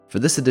For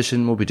this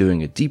edition, we'll be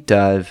doing a deep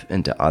dive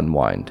into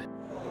Unwind.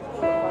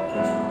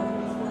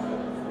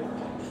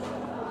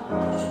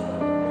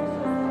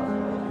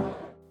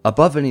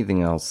 Above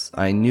anything else,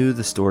 I knew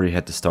the story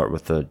had to start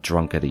with a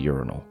drunk at a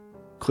urinal.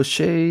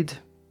 Cliched?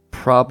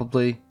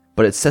 Probably,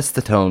 but it sets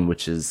the tone,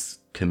 which is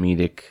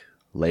comedic,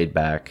 laid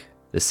back.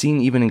 The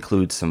scene even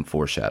includes some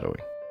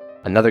foreshadowing.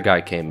 Another guy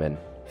came in,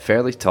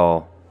 fairly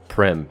tall,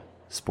 prim,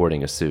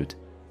 sporting a suit.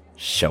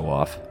 Show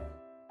off.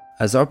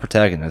 As our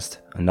protagonist,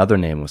 another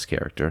nameless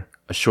character,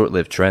 a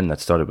short-lived trend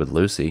that started with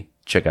Lucy,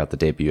 check out the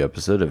debut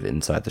episode of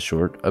Inside the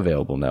Short,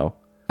 available now.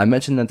 I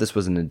mentioned that this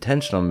was an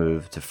intentional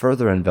move to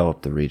further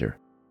envelop the reader.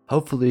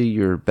 Hopefully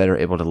you're better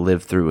able to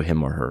live through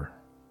him or her.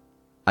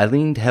 I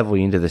leaned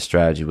heavily into this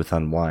strategy with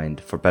Unwind,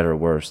 for better or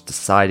worse,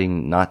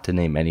 deciding not to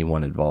name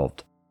anyone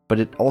involved. But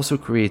it also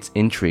creates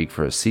intrigue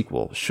for a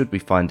sequel should we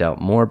find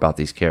out more about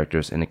these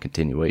characters in a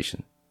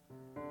continuation.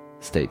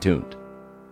 Stay tuned.